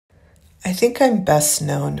I think I'm best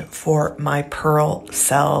known for my pearl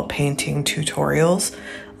cell painting tutorials,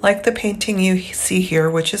 like the painting you see here,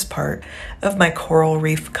 which is part of my coral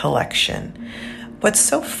reef collection. What's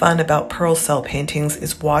so fun about pearl cell paintings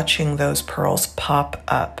is watching those pearls pop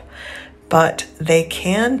up, but they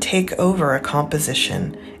can take over a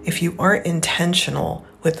composition if you aren't intentional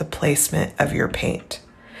with the placement of your paint.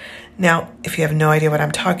 Now, if you have no idea what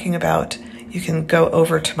I'm talking about, you can go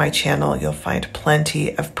over to my channel. You'll find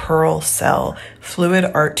plenty of pearl cell fluid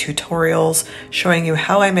art tutorials showing you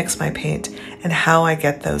how I mix my paint and how I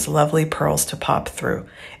get those lovely pearls to pop through.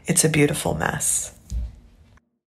 It's a beautiful mess.